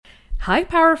Hi,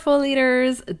 powerful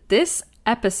leaders. This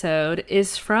episode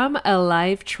is from a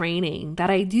live training that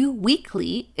I do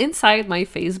weekly inside my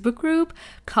Facebook group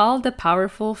called the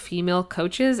Powerful Female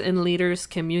Coaches and Leaders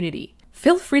Community.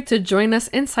 Feel free to join us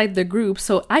inside the group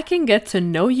so I can get to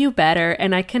know you better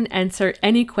and I can answer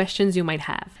any questions you might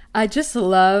have. I just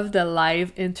love the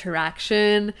live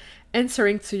interaction,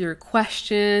 answering to your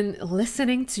question,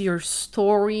 listening to your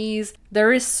stories.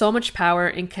 There is so much power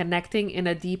in connecting in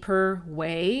a deeper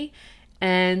way,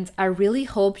 and I really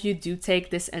hope you do take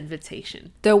this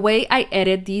invitation. The way I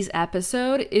edit these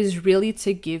episodes is really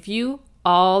to give you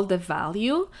all the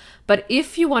value, but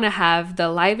if you want to have the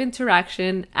live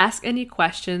interaction, ask any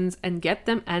questions, and get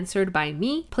them answered by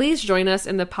me, please join us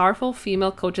in the Powerful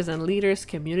Female Coaches and Leaders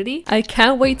community. I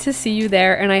can't wait to see you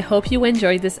there, and I hope you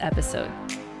enjoyed this episode.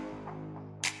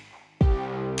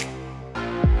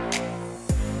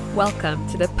 Welcome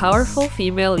to the Powerful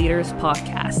Female Leaders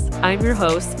Podcast. I'm your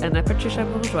host, Anna Patricia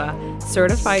Bourgeois,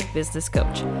 certified business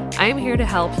coach. I'm here to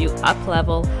help you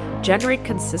up-level, generate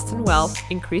consistent wealth,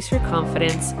 increase your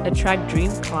confidence, attract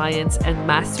dream clients, and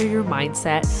master your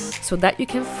mindset so that you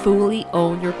can fully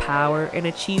own your power and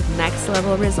achieve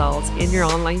next-level results in your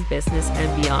online business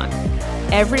and beyond.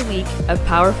 Every week, a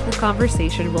powerful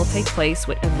conversation will take place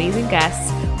with amazing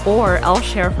guests, or I'll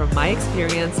share from my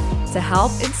experience to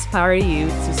help inspire you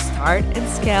to start and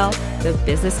scale the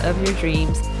business of your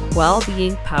dreams while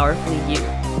being powerfully you.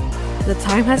 The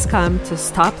time has come to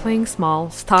stop playing small,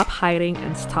 stop hiding,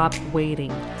 and stop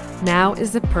waiting. Now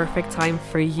is the perfect time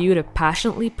for you to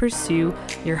passionately pursue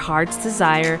your heart's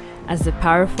desire as the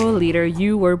powerful leader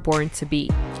you were born to be.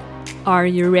 Are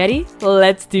you ready?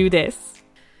 Let's do this.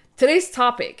 Today's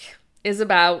topic is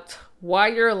about why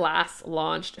your last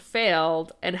launch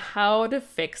failed and how to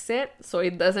fix it so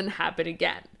it doesn't happen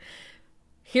again.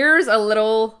 Here's a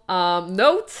little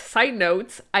side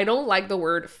note. I don't like the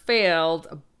word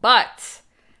failed, but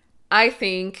I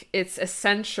think it's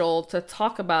essential to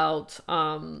talk about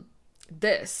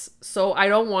this. So I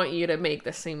don't want you to make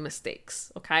the same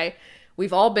mistakes, okay?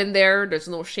 We've all been there. There's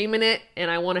no shame in it. And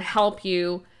I want to help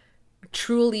you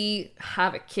truly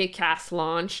have a kick-ass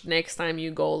launch next time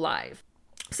you go live.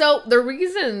 So the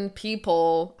reason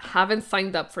people haven't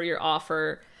signed up for your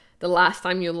offer the last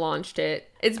time you launched it,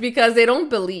 it's because they don't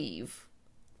believe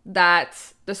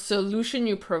that the solution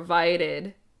you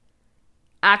provided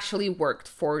actually worked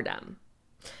for them.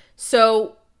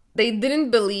 So they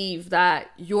didn't believe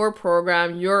that your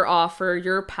program, your offer,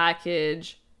 your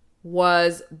package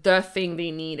was the thing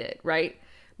they needed, right?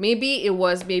 Maybe it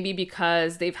was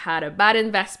because they've had a bad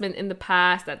investment in the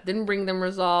past that didn't bring them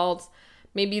results.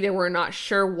 Maybe they were not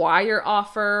sure why your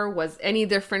offer was any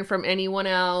different from anyone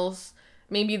else.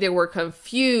 Maybe they were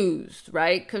confused,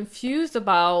 right? Confused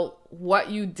about what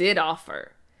you did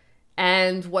offer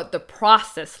and what the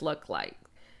process looked like.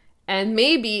 And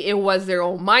maybe it was their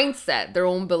own mindset, their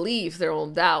own beliefs, their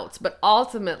own doubts. But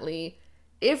ultimately,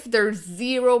 if there's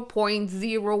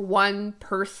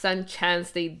 0.01%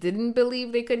 chance they didn't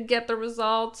believe they could get the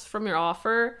results from your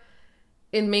offer,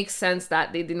 it makes sense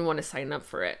that they didn't want to sign up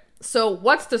for it. So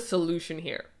what's the solution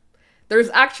here? There's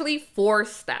actually 4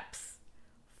 steps.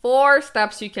 4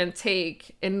 steps you can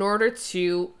take in order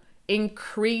to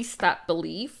increase that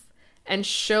belief and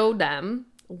show them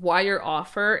why your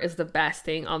offer is the best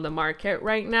thing on the market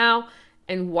right now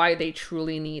and why they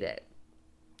truly need it.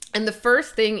 And the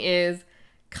first thing is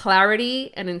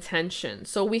clarity and intention.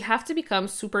 So we have to become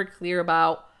super clear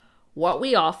about what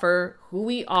we offer, who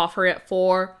we offer it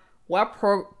for, what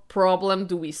problem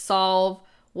do we solve,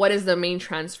 what is the main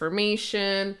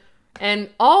transformation, and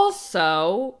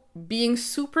also being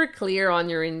super clear on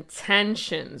your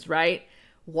intentions, right?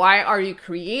 Why are you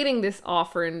creating this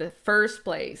offer in the first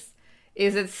place?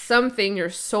 Is it something you're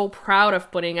so proud of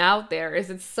putting out there? Is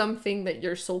it something that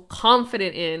you're so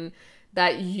confident in,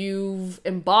 that you've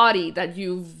embodied, that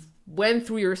you've went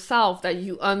through yourself, that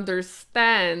you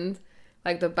understand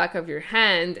like the back of your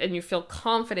hand and you feel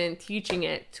confident teaching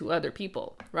it to other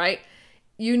people, right?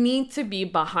 You need to be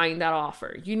behind that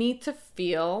offer. You need to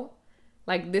feel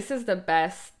like this is the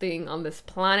best thing on this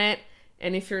planet.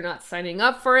 And if you're not signing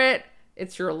up for it,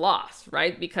 it's your loss,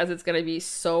 right? Because it's going to be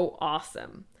so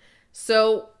awesome.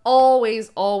 So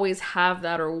always have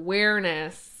that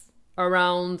awareness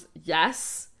around,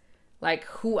 yes, like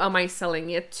who am I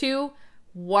selling it to?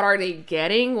 What are they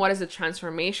getting? What is the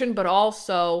transformation? But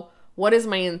also, what is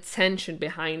my intention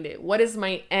behind it? What is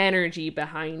my energy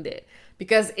behind it?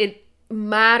 Because it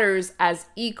matters as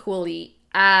equally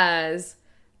as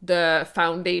the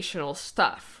foundational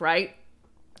stuff, right?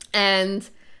 And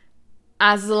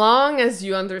as long as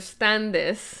you understand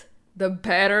this, the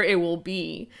better it will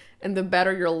be and the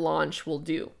better your launch will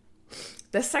do.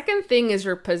 The second thing is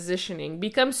your positioning.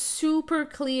 Become super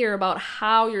clear about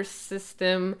how your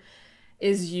system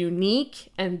is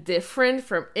unique and different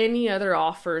from any other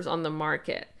offers on the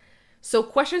market. So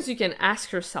questions you can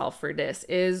ask yourself for this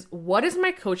is, what is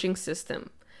my coaching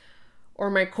system or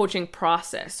my coaching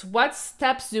process? What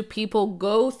steps do people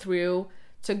go through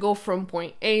to go from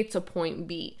point A to point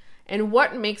B? And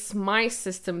what makes my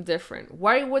system different?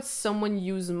 Why would someone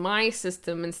use my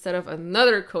system instead of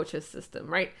another coach's system,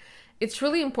 right? It's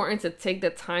really important to take the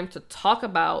time to talk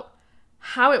about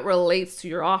how it relates to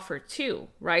your offer too,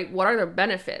 right? What are the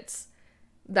benefits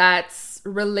that's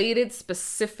related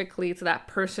specifically to that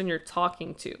person you're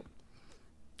talking to?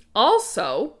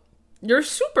 Also, your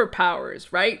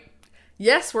superpowers, right?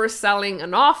 Yes, we're selling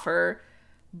an offer,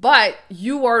 but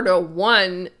you are the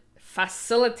one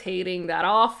facilitating that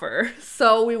offer.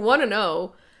 So we want to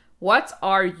know, what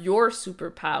are your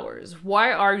superpowers?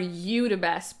 Why are you the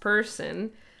best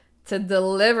person to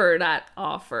deliver that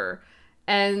offer?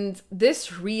 And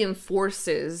this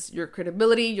reinforces your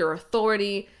credibility, your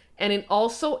authority, and it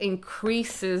also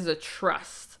increases the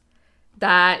trust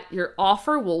that your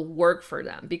offer will work for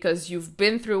them because you've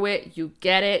been through it, you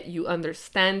get it, you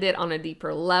understand it on a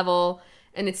deeper level,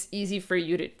 and it's easy for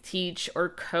you to teach or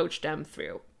coach them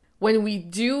through. When we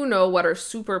do know what our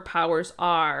superpowers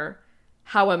are,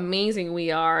 how amazing we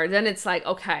are, then it's like,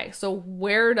 okay, so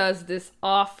where does this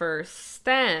offer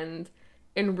stand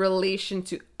in relation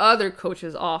to other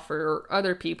coaches' offer or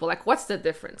other people? Like, what's the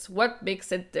difference? What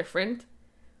makes it different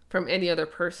from any other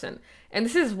person? And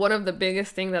this is one of the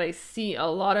biggest things that I see a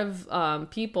lot of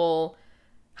people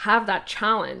have that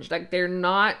challenge. Like, they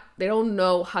don't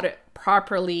know how to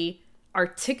properly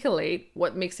articulate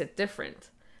what makes it different.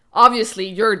 Obviously,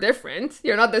 you're different.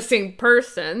 You're not the same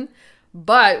person,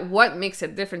 but what makes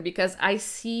it different? Because I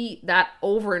see that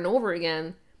over and over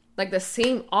again, like the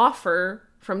same offer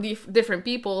from different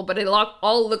people, but it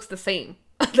all looks the same.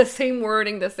 The same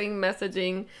wording, the same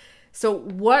messaging. So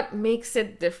what makes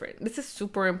it different? This is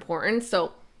super important.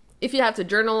 So if you have to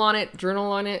journal on it, journal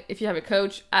on it. If you have a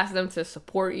coach, ask them to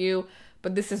support you.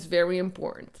 But this is very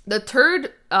important. The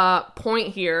third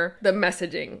point here, the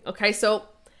messaging. Okay, so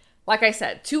like I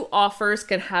said, two offers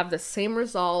can have the same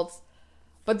results,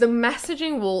 but the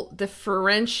messaging will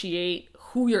differentiate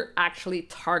who you're actually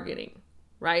targeting,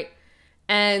 right?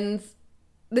 And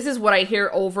this is what I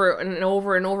hear over and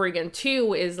over and over again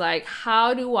too, is like,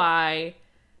 how do I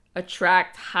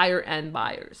attract higher end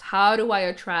buyers? How do I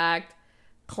attract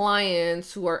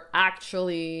clients who are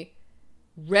actually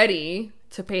ready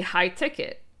to pay high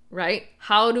ticket, right?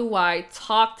 How do I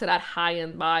talk to that high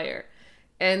end buyer?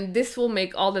 And this will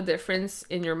make all the difference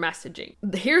in your messaging.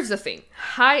 Here's the thing.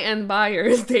 High end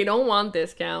buyers, they don't want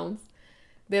discounts.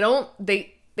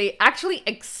 They actually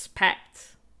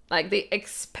expect, they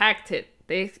expect it.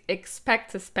 They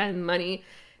expect to spend money.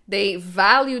 They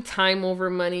value time over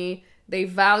money. They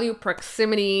value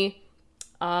proximity,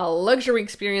 luxury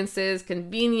experiences,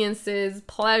 conveniences,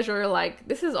 pleasure. Like,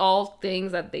 this is all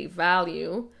things that they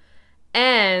value.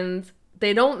 And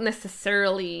they don't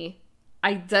necessarily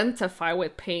identify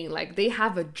with pain. Like, they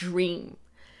have a dream.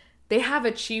 They have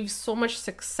achieved so much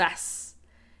success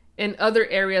in other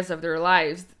areas of their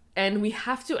lives. And we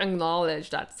have to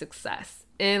acknowledge that success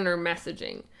in our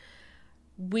messaging.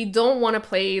 We don't want to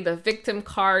play the victim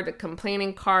card, the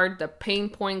complaining card, the pain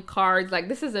point card. Like,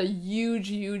 this is a huge,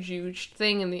 huge, huge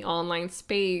thing in the online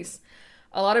space.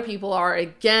 A lot of people are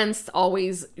against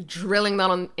always drilling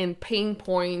down in pain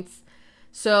points.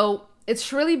 So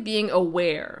it's really being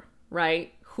aware,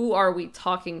 right? Who are we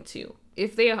talking to?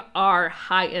 If they are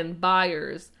high-end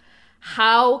buyers,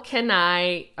 how can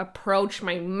I approach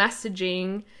my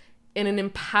messaging in an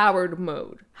empowered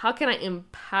mode? How can I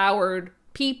empower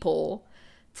people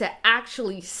to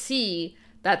actually see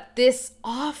that this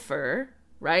offer,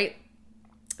 right,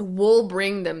 will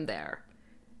bring them there?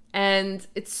 And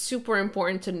it's super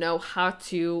important to know how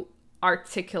to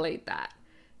articulate that.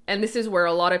 And this is where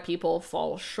a lot of people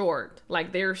fall short.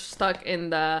 Like, they're stuck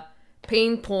in the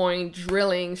pain point,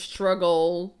 drilling,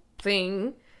 struggle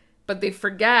thing, but they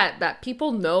forget that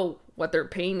people know what their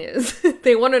pain is.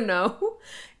 They want to know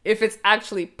if it's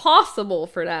actually possible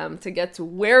for them to get to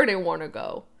where they want to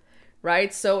go,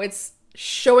 right? So it's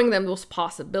showing them those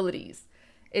possibilities.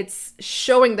 It's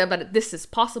showing them that this is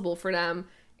possible for them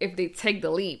if they take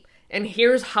the leap. And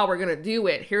here's how we're going to do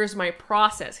it. Here's my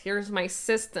process. Here's my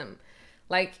system.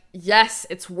 Like, yes,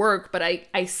 it's work, but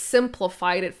I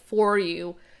simplified it for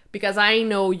you because I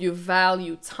know you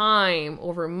value time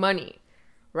over money,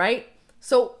 right?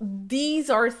 So these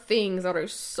are things that are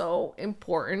so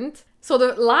important. So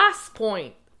the last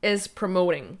point is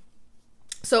promoting.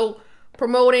 So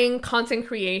promoting content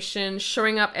creation,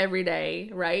 showing up every day,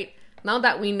 right? Now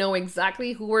that we know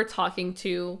exactly who we're talking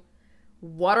to,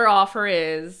 what our offer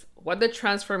is, what the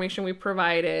transformation we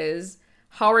provide is,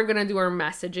 how we're going to do our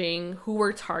messaging, who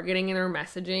we're targeting in our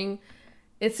messaging,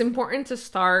 it's important to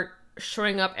start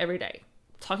showing up every day,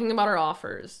 talking about our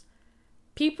offers.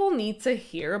 People need to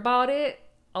hear about it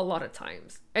a lot of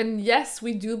times. And yes,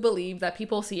 we do believe that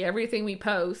people see everything we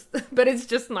post, but it's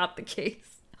just not the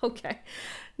case. Okay.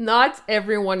 Not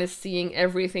everyone is seeing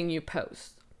everything you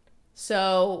post.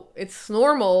 So it's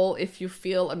normal if you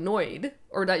feel annoyed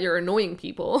or that you're annoying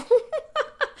people.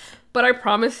 But I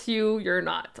promise you, you're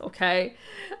not, okay?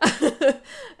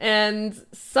 And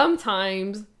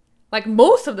sometimes, like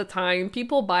most of the time,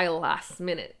 people buy last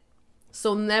minute.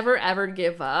 So never ever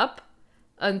give up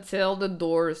until the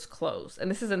doors close. And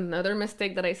this is another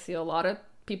mistake that I see a lot of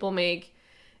people make,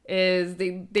 is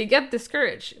they get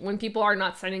discouraged when people are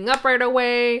not signing up right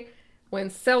away, when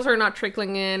sales are not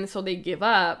trickling in, so they give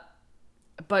up.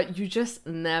 But you just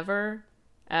never,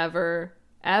 ever,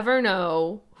 ever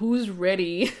know who's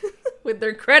ready with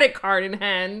their credit card in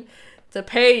hand to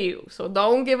pay you. So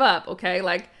don't give up, okay?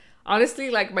 Like, honestly,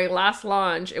 like my last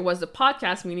launch, it was the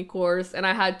podcast mini course, and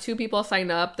I had 2 people sign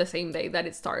up the same day that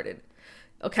it started.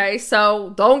 Okay,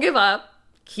 so don't give up.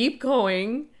 Keep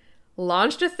going.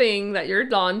 Launch the thing that you're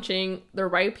launching. The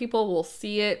right people will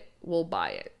see it, will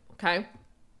buy it, okay?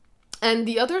 And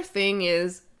the other thing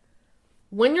is,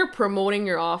 when you're promoting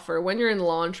your offer, when you're in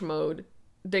launch mode,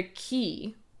 the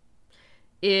key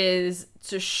is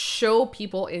to show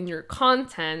people in your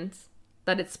content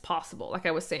that it's possible, like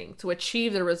I was saying, to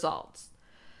achieve the results.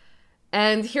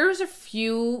 And here's a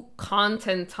few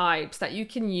content types that you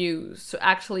can use to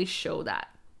actually show that.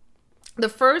 The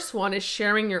first one is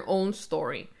sharing your own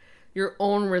story, your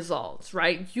own results,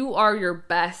 right? You are your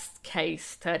best case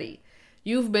study.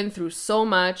 You've been through so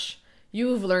much.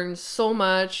 You've learned so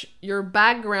much. Your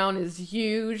background is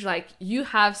huge. Like, you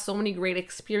have so many great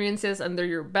experiences under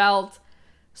your belt.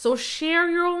 So share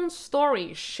your own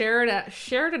story. Share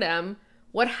to them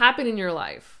what happened in your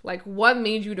life. Like, what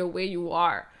made you the way you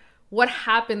are? What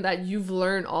happened that you've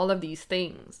learned all of these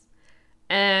things?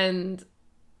 And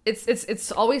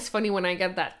it's always funny when I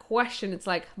get that question. It's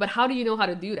like, but how do you know how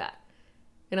to do that?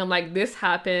 And I'm like, this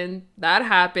happened, that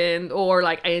happened, or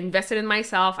like, I invested in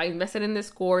myself, I invested in this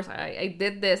course, I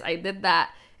did this, I did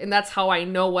that, and that's how I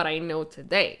know what I know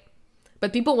today.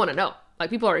 But people want to know. Like,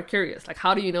 people are curious. Like,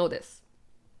 how do you know this?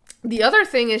 The other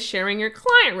thing is sharing your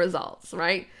client results,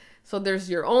 right? So there's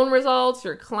your own results,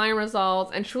 your client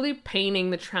results, and truly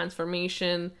painting the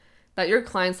transformation that your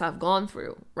clients have gone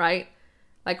through, right?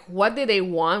 Like, what did they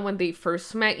want when they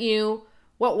first met you?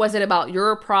 What was it about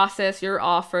your process, your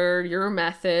offer, your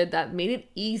method that made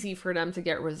it easy for them to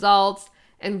get results?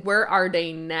 And where are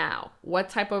they now? What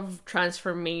type of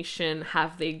transformation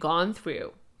have they gone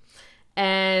through?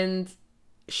 And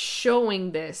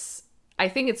showing this, I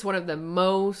think it's one of the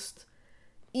most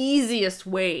easiest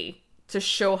way to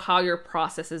show how your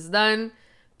process is done,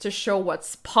 to show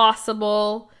what's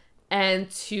possible,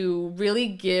 and to really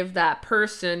give that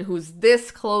person who's this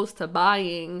close to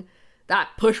buying that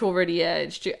push over the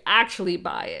edge to actually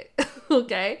buy it.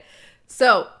 Okay?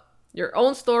 So, your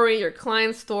own story, your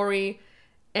client's story,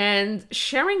 and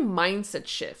sharing mindset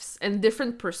shifts and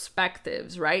different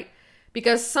perspectives, right?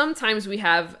 Because sometimes we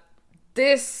have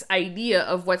this idea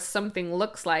of what something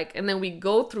looks like, and then we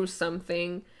go through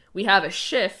something, we have a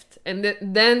shift, and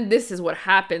then this is what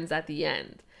happens at the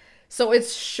end. So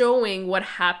it's showing what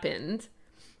happened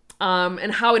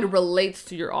and how it relates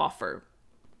to your offer.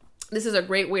 This is a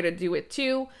great way to do it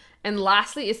too. And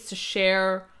lastly is to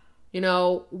share,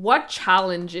 what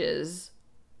challenges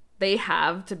they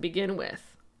have to begin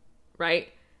with,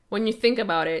 right? When you think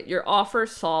about it, your offer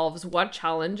solves what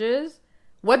challenges?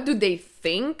 What do they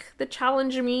think the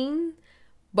challenge mean?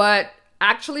 But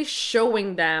actually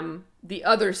showing them the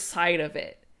other side of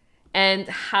it and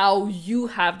how you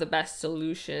have the best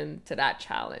solution to that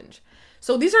challenge.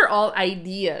 So these are all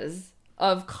ideas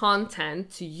of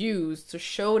content to use to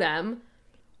show them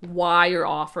why your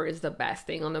offer is the best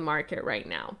thing on the market right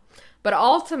now. But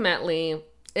ultimately,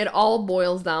 it all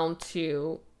boils down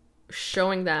to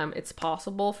showing them it's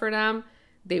possible for them.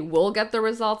 They will get the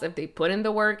results if they put in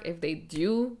the work, if they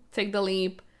do take the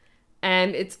leap.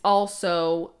 And it's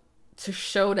also to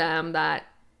show them that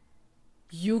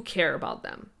you care about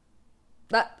them.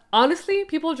 That honestly,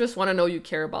 people just want to know you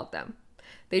care about them.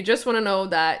 They just want to know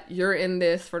that you're in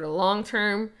this for the long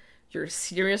term. You're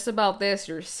serious about this.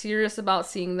 You're serious about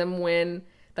seeing them win,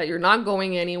 that you're not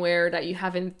going anywhere, that you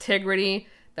have integrity,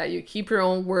 that you keep your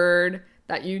own word,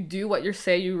 that you do what you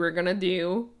say you were gonna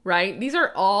do, right? These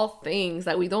are all things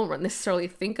that we don't necessarily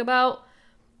think about,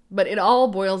 but it all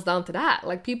boils down to that.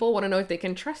 Like, people want to know if they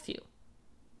can trust you.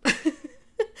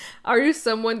 Are you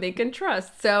someone they can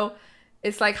trust? So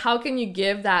it's like, how can you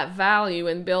give that value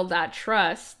and build that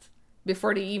trust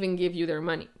before they even give you their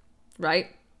money, right?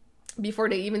 Before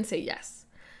they even say yes.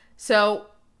 So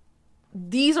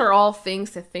these are all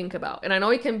things to think about. And I know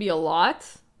it can be a lot.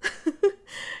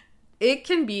 It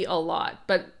can be a lot,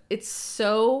 but it's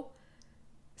so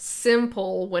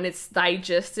simple when it's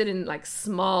digested in like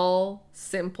small,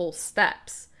 simple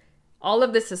steps. All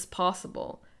of this is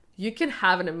possible. You can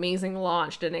have an amazing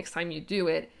launch the next time you do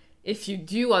it if you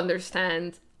do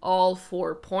understand all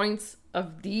 4 points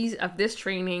of this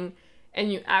training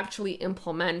and you actually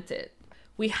implement it.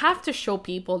 We have to show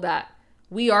people that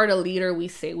we are the leader we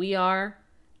say we are,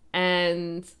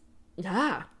 and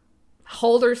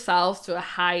hold ourselves to a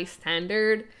high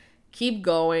standard. Keep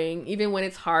going, even when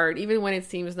it's hard, even when it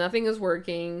seems nothing is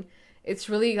working. It's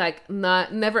really like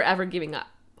never ever giving up,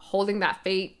 holding that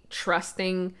faith,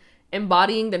 trusting,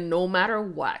 embodying the no matter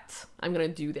what, I'm gonna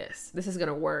do this. This is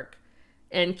gonna work.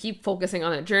 And keep focusing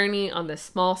on the journey, on the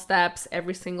small steps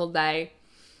every single day.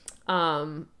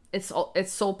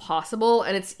 It's so possible,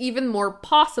 and it's even more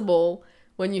possible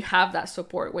when you have that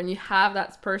support, when you have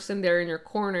that person there in your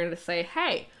corner to say,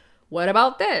 hey, what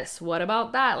about this? What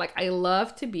about that? Like, I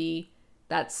love to be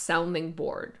that sounding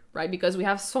board, right? Because we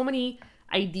have so many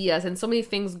ideas and so many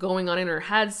things going on in our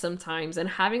heads sometimes, and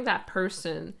having that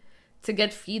person to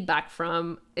get feedback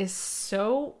from is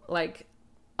so like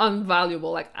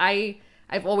invaluable. Like,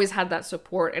 I've always had that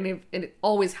support, and it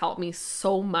always helped me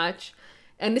so much.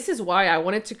 And this is why I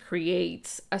wanted to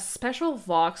create a special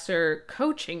Voxer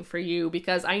coaching for you,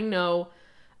 because I know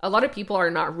a lot of people are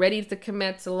not ready to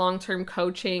commit to long-term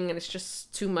coaching and it's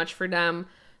just too much for them.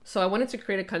 So I wanted to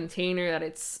create a container that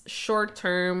it's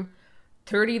short-term,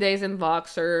 30 days in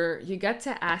Voxer. You get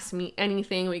to ask me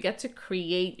anything. We get to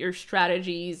create your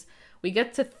strategies. We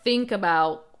get to think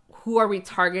about, who are we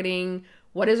targeting?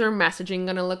 What is our messaging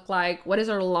going to look like? What is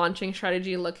our launching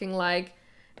strategy looking like?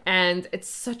 And it's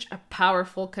such a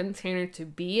powerful container to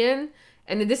be in.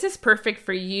 And this is perfect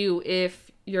for you if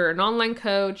you're an online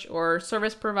coach or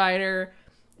service provider.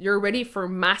 You're ready for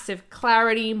massive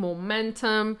clarity,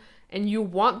 momentum, and you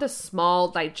want the small,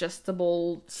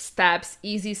 digestible steps,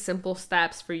 easy, simple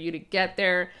steps for you to get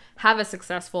there, have a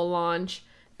successful launch,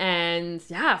 and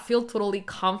feel totally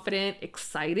confident,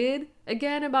 excited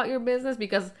again about your business,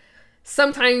 because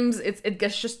sometimes it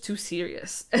gets just too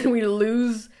serious and we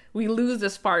lose the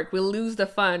spark, we lose the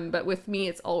fun. But with me,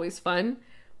 it's always fun.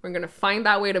 We're going to find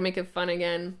that way to make it fun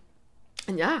again.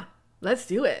 And let's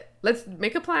do it. Let's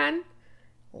make a plan.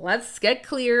 Let's get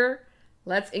clear.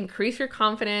 Let's increase your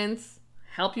confidence,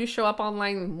 help you show up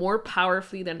online more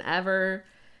powerfully than ever,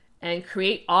 and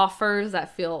create offers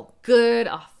that feel good,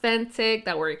 authentic,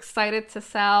 that we're excited to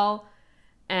sell.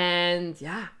 And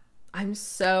I'm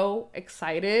so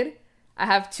excited. I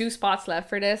have 2 spots left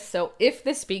for this. So if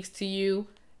this speaks to you,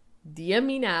 DM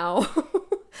me now.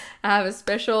 I have a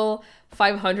special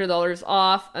 $500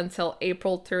 off until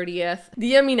April 30th.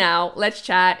 DM me now. Let's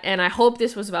chat. And I hope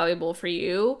this was valuable for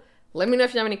you. Let me know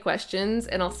if you have any questions,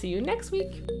 and I'll see you next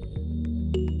week.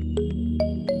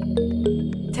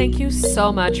 Thank you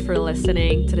so much for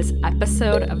listening to this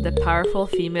episode of the Powerful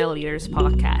Female Leaders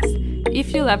Podcast.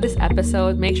 If you love this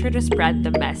episode, make sure to spread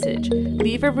the message,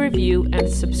 leave a review, and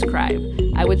subscribe.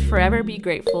 I would forever be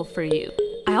grateful for you.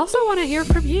 I also want to hear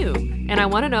from you, and I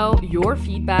want to know your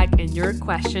feedback and your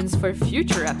questions for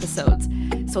future episodes.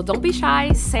 So don't be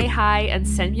shy, say hi, and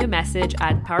send me a message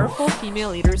at Powerful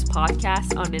Female Leaders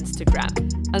Podcast on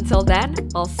Instagram. Until then,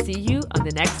 I'll see you on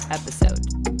the next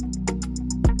episode.